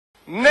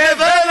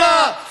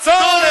Невена,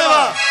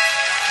 Цонева!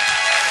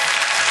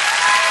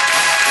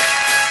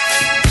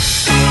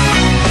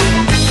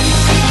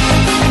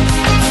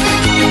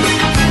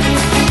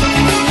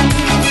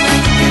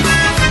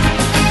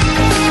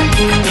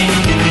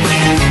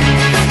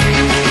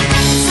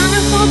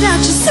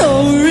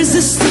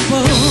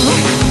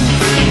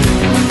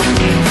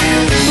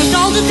 But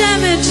all the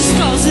damage it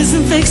causes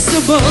isn't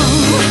fixable.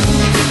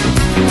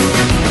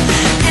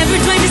 Every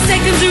 20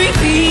 seconds you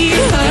repeat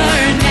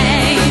her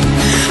name,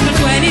 but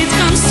when it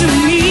comes to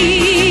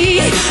me,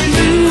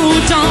 you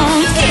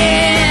don't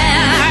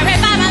care.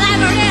 If I'm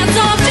alive or dead,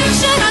 so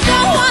objection, I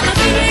don't want to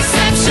be the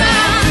exception.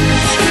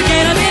 To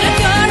get a bit of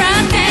your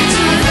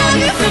attention, I love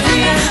you for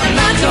free, I'm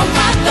not your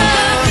mother,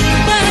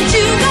 but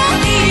you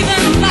don't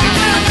even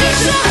bother.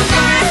 Objection, I'm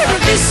tired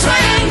of this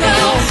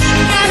triangle.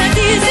 Got a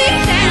dizzy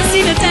dance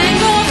in a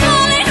tango,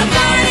 falling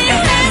apart in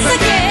your hands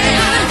again.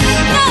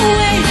 No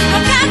way,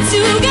 I've got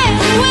to get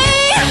away.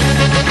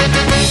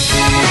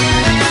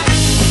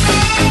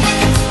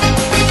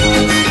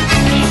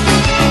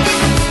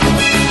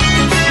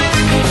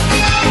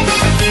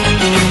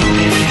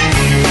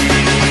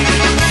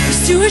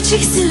 Your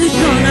cheeks till they're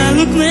gone, I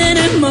look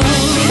minimal.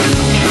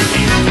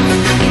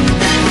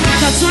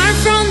 Thoughts aren't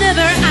from their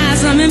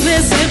eyes, I'm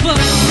invisible.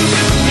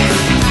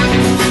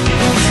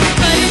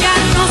 But you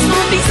got no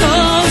small be so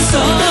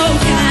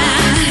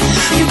kind.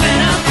 You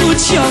better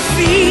put your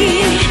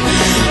feet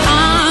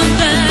on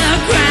the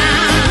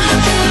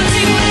ground.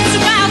 See what it's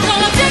about, no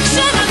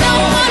objection, I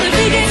don't want a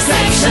big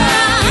exception.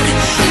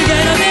 You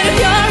get a bit of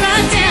your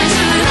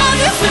attention, I love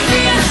you for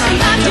free, I'm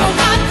not your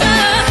mother,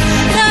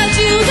 but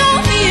you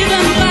don't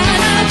even bother.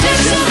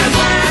 Objection, I'm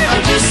tired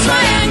of this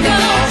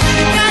triangle.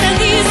 Got an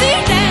easy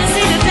dance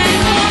in the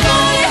tango,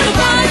 falling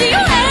apart in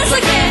your hands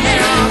again.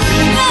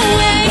 No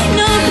way,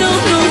 no.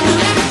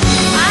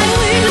 I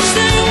wish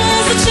there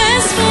was a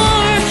chance for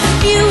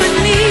you and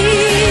me.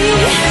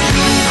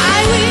 I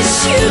wish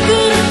you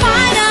could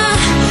find a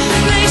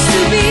place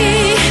to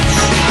be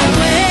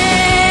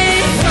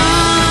away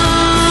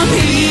from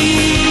me.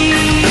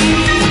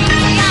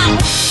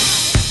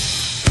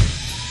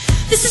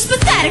 This is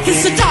pathetic and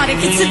satanic,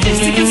 it's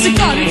sadistic and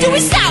psychotic. Do we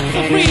stop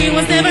for free? It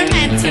was never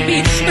meant to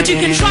be. But you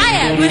can try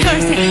it,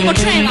 rehearse it, or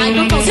train like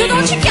a boss. So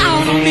don't you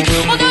count on me.